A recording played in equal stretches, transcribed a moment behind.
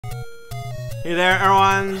Hey there,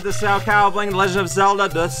 everyone. This is Cow playing The Legend of Zelda: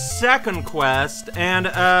 The Second Quest, and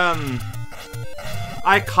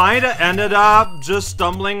I kinda ended up just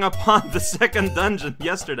stumbling upon the second dungeon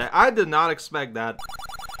yesterday. I did not expect that.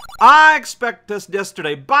 I expect this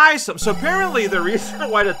yesterday by some. So apparently, the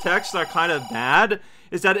reason why the texts are kind of bad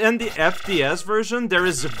is that in the FDS version, there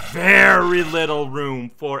is very little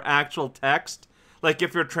room for actual text. Like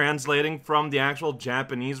if you're translating from the actual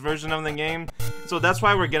Japanese version of the game. So that's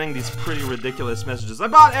why we're getting these pretty ridiculous messages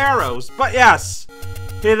about arrows. But yes!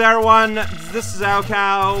 Hey there everyone, this is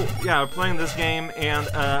Cow. Yeah, we're playing this game, and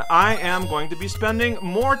I am going to be spending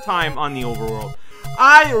more time on the overworld.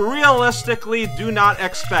 I realistically do not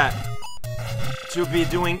expect to be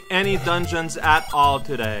doing any dungeons at all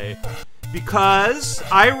today, because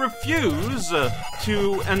I refuse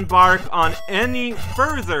to embark on any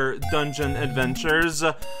further dungeon adventures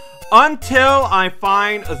until I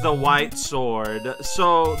find the white sword.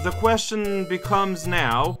 So the question becomes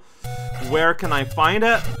now, where can I find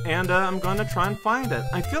it? And I'm gonna try and find it.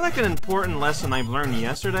 I feel like an important lesson I've learned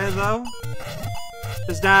yesterday, though,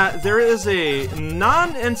 is that there is a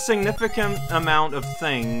non-insignificant amount of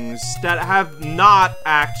things that have not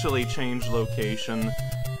actually changed location.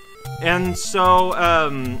 And so,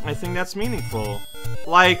 I think that's meaningful.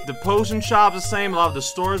 Like, the potion shop's the same, a lot of the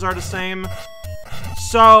stores are the same.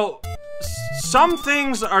 So, some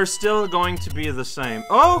things are still going to be the same.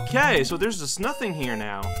 Okay, so there's just nothing here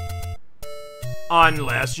now.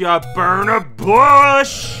 Unless you burn a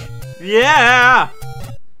bush! Yeah!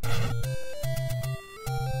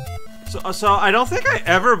 So I don't think I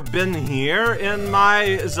ever been here in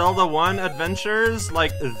my Zelda 1 adventures,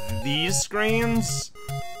 like these screens.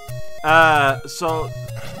 So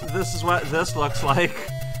this is what this looks like.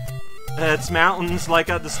 It's mountains like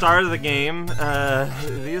at the start of the game.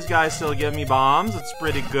 These guys still give me bombs. It's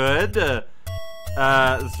pretty good.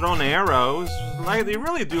 Throwing arrows, like they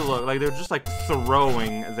really do look like they're just like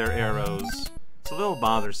throwing their arrows. It's a little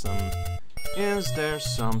bothersome. Is there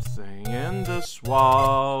something in this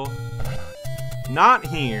wall? Not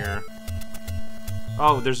here.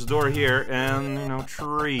 Oh, there's a door here, and, you know,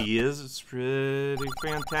 trees. It's pretty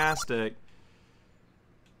fantastic.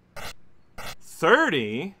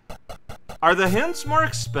 30? Are the hints more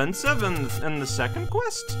expensive in the second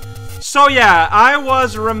quest? So yeah, I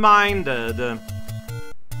was reminded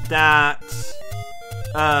that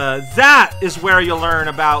that is where you learn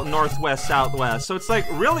about northwest, southwest. So it's like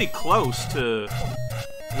really close to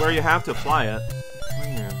where you have to apply it.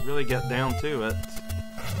 Yeah, really get down to it.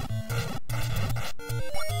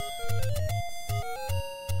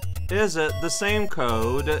 Is it the same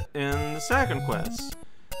code in the second quest?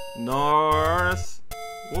 North,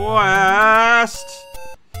 west,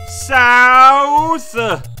 south,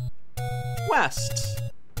 west.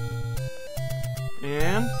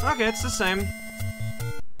 And, okay, it's the same.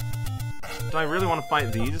 Do I really want to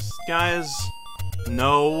fight these guys?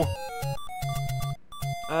 No.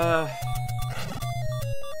 I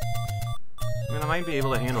mean, I might be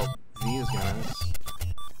able to handle these guys.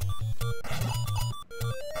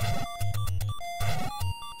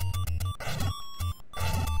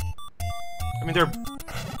 I mean, they're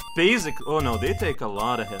basic. Oh no, they take a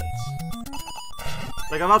lot of hits.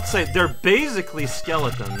 Like, I'm about to say, they're basically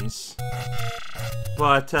skeletons.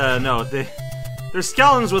 But, no, they're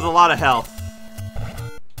skeletons with a lot of health.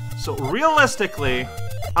 So, realistically,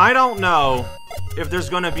 I don't know if there's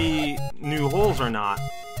gonna be new holes or not.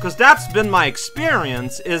 Because that's been my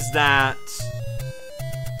experience, is that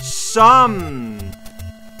some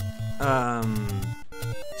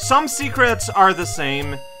secrets are the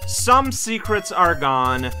same, some secrets are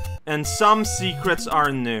gone, and some secrets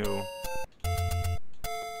are new.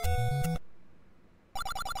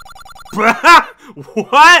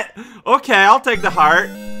 What? Okay, I'll take the heart.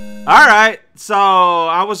 Alright, so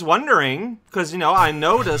I was wondering, because, you know, I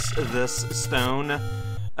noticed this stone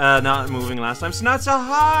not moving last time. So now it's a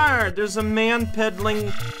heart! There's a man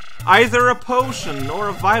peddling either a potion or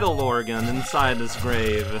a vital organ inside his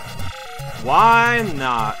grave. Why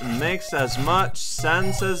not? Makes as much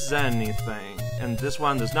sense as anything. And this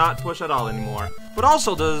one does not push at all anymore. But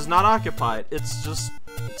also does not occupy it. It's just,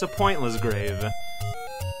 it's a pointless grave.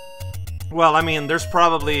 Well, I mean, there's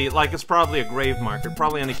probably, like, it's probably a grave marker. It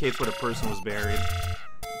probably indicates where the person was buried.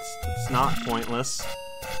 It's not pointless.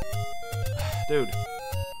 Dude.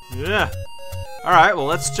 Yeah. Alright, well,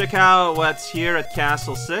 let's check out what's here at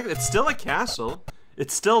Castle 6. It's still a castle.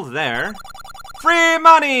 It's still there. Free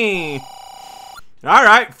money!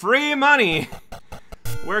 Alright, free money!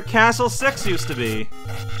 Where Castle 6 used to be.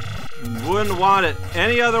 Wouldn't want it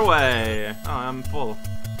any other way. Oh, I'm full.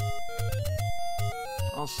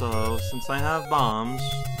 Also, since I have bombs,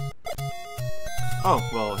 Oh,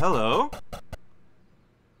 well, hello.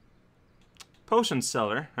 Potion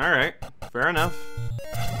seller. Alright, fair enough.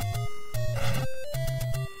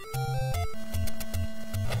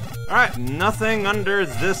 Alright, nothing under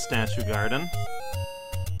this statue garden.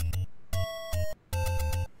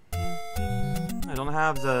 I don't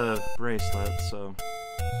have the bracelet, so...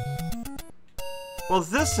 Well,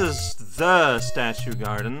 this is the statue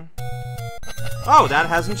garden. Oh, that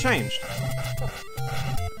hasn't changed.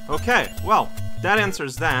 Okay, well, that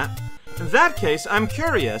answers that. In that case, I'm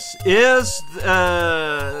curious, is,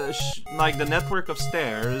 like, the network of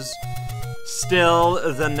stairs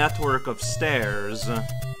still the network of stairs?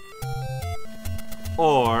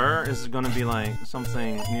 Or is it gonna be, like,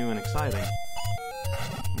 something new and exciting?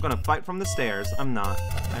 I'm gonna fight from the stairs. I'm not.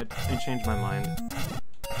 I changed my mind.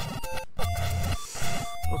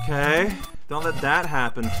 Okay, don't let that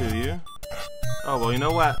happen to you. Oh, well, you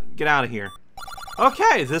know what? Get out of here.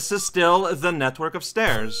 Okay, this is still the network of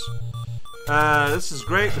stairs. This is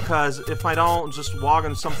great because if I don't just walk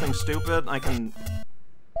on something stupid, I can...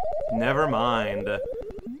 Never mind.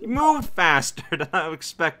 Move faster than I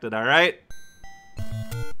expected, alright?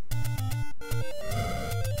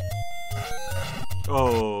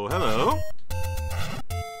 Oh, hello.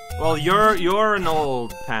 Well, you're an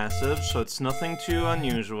old passage, so it's nothing too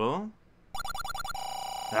unusual.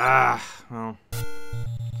 Ah, well...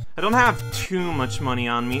 I don't have too much money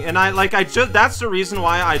on me, and that's the reason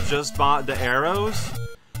why I just bought the arrows.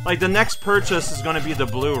 Like, the next purchase is gonna be the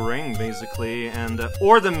blue ring, basically, and,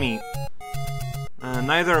 or the meat.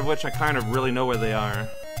 Neither of which I kind of really know where they are.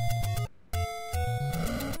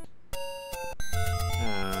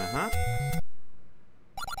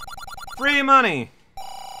 Free money!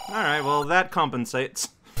 Alright, well, that compensates.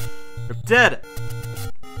 We're dead!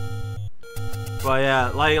 But yeah,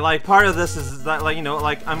 like part of this is that, like, you know,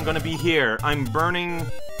 like, I'm gonna be here. I'm burning...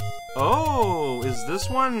 Oh, is this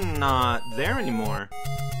one not there anymore?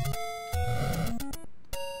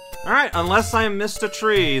 Alright, unless I missed a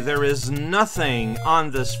tree, there is nothing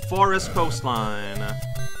on this forest coastline.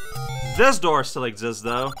 This door still exists,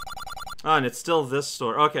 though. Oh, and it's still this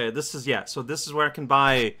store. Okay, this is, yeah, so this is where I can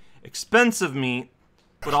buy expensive meat,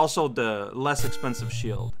 but also the less expensive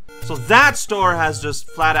shield. So that store has just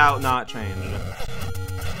flat out not changed.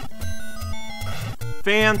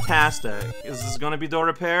 Fantastic. Is this gonna be door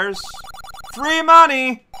repairs? Free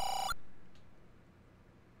money!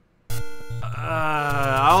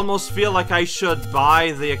 I almost feel like I should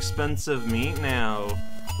buy the expensive meat now.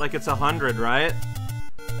 Like it's 100, right?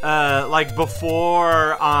 Like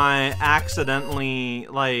before I accidentally,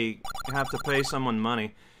 like, have to pay someone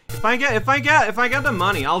money. If I get the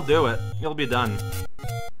money, I'll do it. It'll be done.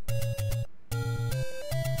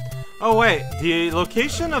 Oh wait, the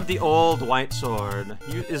location of the old white sword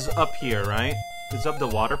is up here, right? It's up the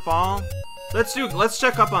waterfall. Let's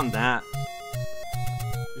check up on that.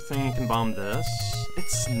 You think you can bomb this?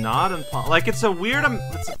 It's not impossible. Like, it's a weird,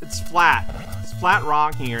 it's flat. It's flat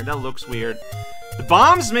rock here. That looks weird. The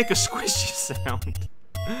bombs make a squishy sound.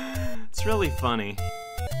 It's really funny.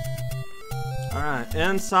 Alright,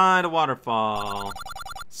 inside a waterfall.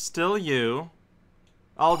 Still you.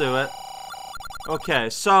 I'll do it. Okay,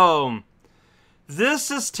 so... This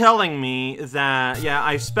is telling me that, yeah,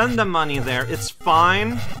 I spend the money there. It's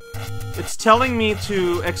fine. It's telling me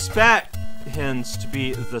to expect hints to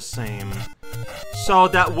be the same. So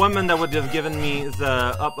that woman that would have given me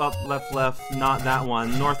the up, up, left, left, not that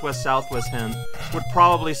one, northwest, southwest hint, would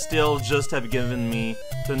probably still just have given me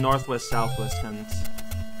the northwest, southwest hint.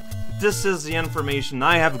 This is the information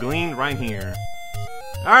I have gleaned right here.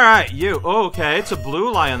 Alright, you. Oh, okay, it's a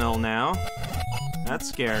blue Lionel now. That's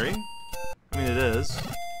scary. I mean, it is.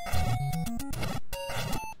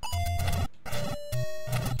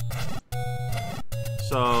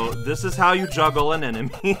 So, this is how you juggle an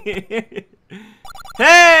enemy.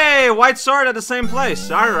 Hey! White sword at the same place.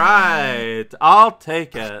 Alright. I'll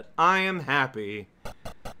take it. I am happy.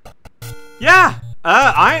 Yeah!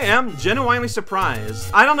 I am genuinely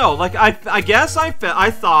surprised. I don't know, like, I guess I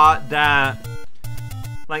thought that,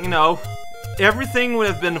 like, you know, everything would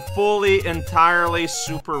have been fully, entirely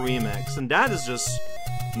super remixed, and that is just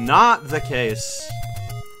not the case.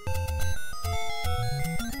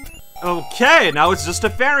 Okay, now it's just a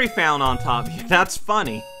fairy fountain on top here. That's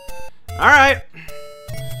funny. Alright.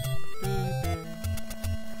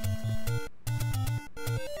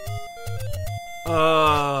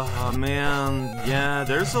 Oh, man. Yeah,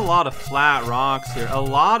 there's a lot of flat rocks here. A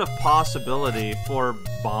lot of possibility for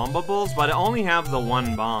bombables, but I only have the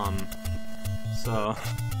one bomb. So,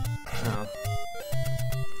 yeah.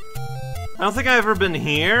 I don't think I've ever been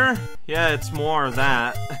here. Yeah, it's more of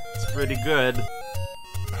that. It's pretty good.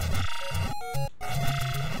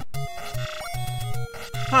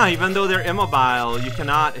 Huh, even though they're immobile, you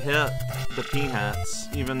cannot hit the peanuts,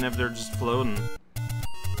 even if they're just floating.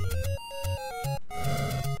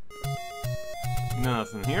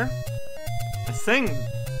 Nothing here. I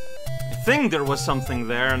think there was something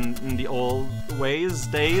there in the old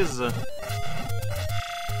days.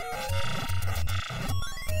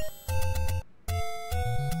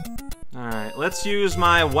 Alright, let's use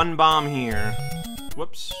my one bomb here.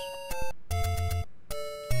 Whoops.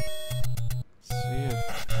 Let's see if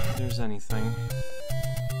there's anything.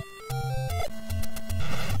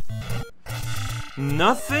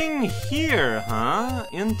 Nothing here, huh?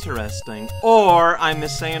 Interesting. Or I'm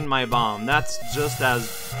missing my bomb. That's just as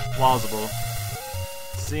plausible.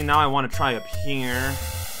 See, now I want to try up here.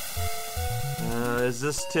 Is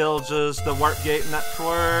this still just the warp gate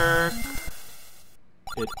network?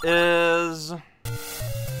 It is.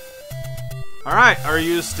 Alright, are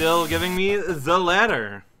you still giving me the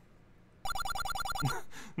letter?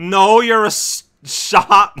 No, you're a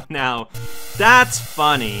shop now. That's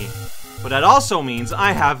funny. But that also means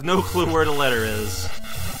I have no clue where the letter is.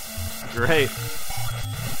 Great.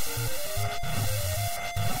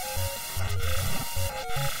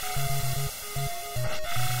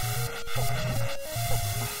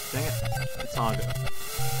 Dang it. It's all good.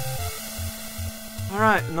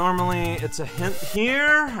 Alright, normally it's a hint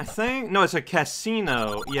here, I think? No, it's a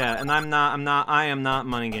casino. Yeah, and I am not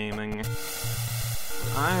money gaming.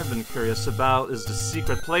 What I've been curious about is the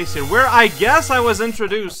secret place here, where I guess I was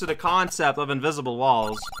introduced to the concept of invisible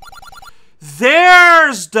walls.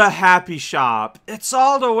 There's the happy shop! It's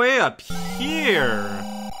all the way up here!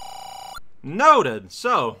 Noted.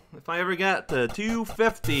 So, if I ever get to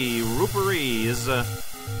 250 rupees,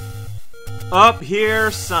 up here,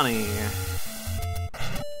 Sonny.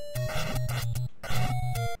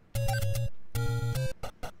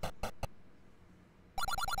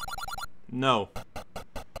 No.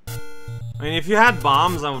 I mean, if you had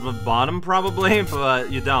bombs, I would have bought them probably, but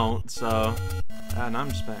you don't, so... And I'm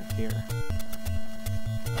just back here.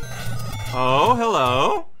 Oh,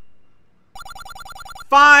 hello?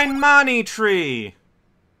 Find money tree!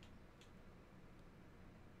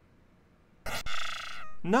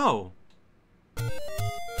 No.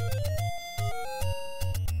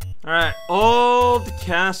 Alright, Old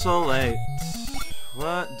Castle 8.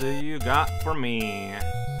 What do you got for me?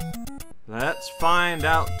 Let's find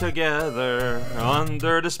out together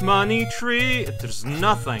under this money tree. There's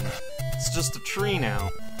nothing. It's just a tree now.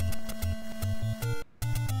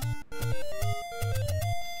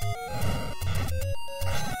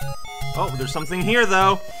 Oh, there's something here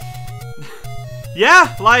though.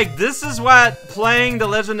 Yeah, like this is what playing The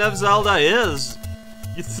Legend of Zelda is.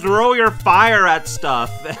 You throw your fire at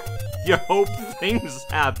stuff and you hope things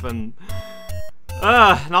happen.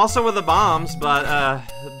 And also with the bombs, but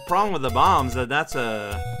the problem with the bombs is that's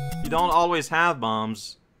you don't always have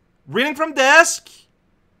bombs. Reading from desk.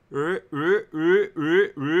 That's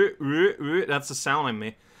the sound I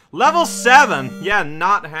made. Level 7. Yeah,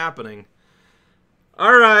 not happening.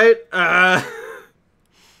 All right.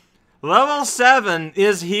 Level 7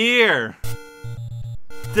 is here.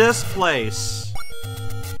 This place.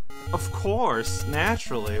 Of course,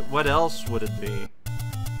 naturally. What else would it be?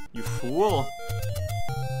 You fool.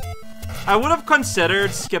 I would have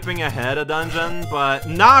considered skipping ahead a dungeon, but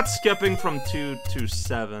not skipping from 2 to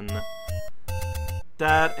 7.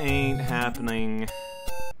 That ain't happening,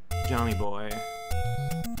 Johnny boy.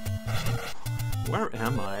 Where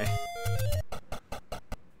am I?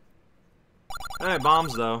 Hey,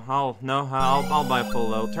 bombs though. I'll buy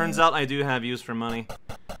full though. Turns out I do have use for money.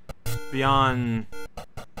 Beyond...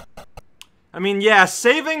 I mean, yeah,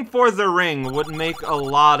 saving for the ring would make a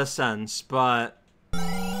lot of sense, but...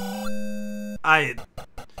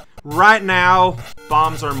 Right now,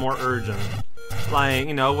 bombs are more urgent. Like,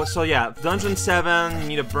 you know, so yeah, Dungeon 7, you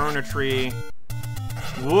need to burn a tree.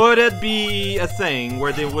 Would it be a thing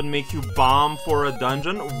where they would make you bomb for a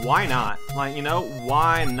dungeon? Why not? Like, you know,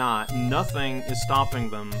 why not? Nothing is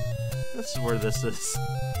stopping them. This is where this is.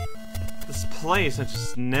 This place I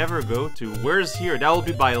just never go to. Where's here? That will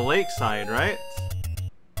be by Lakeside, right?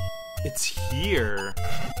 It's here.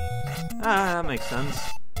 Ah, that makes sense.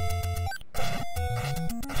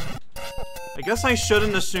 I guess I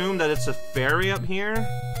shouldn't assume that it's a ferry up here.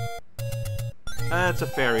 It's a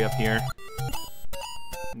ferry up here.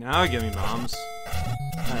 Now give me bombs.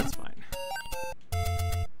 That's fine.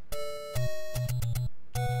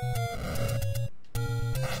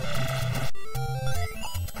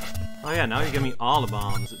 Oh yeah, now you give me all the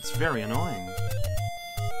bombs. It's very annoying.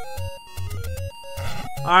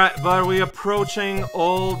 Alright, but are we approaching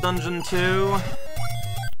Old Dungeon 2?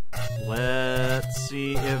 Let's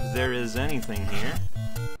see if there is anything here.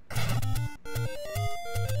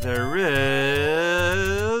 There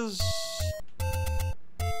is...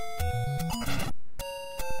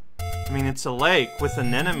 I mean, it's a lake with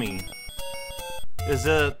an enemy. Is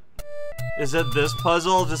it this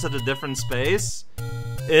puzzle just at a different space?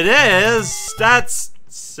 It is! That's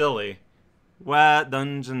silly. What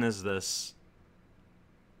dungeon is this?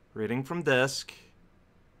 Reading from disc.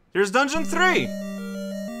 Here's dungeon 3!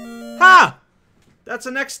 Ha! That's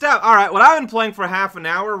the next step. Alright, well, I've been playing for half an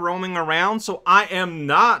hour, roaming around, so I am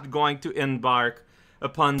not going to embark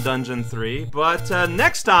upon dungeon 3. But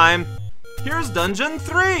next time, here's dungeon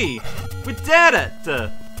 3! We did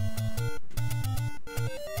it!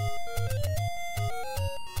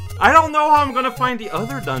 I don't know how I'm gonna find the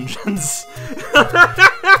other dungeons.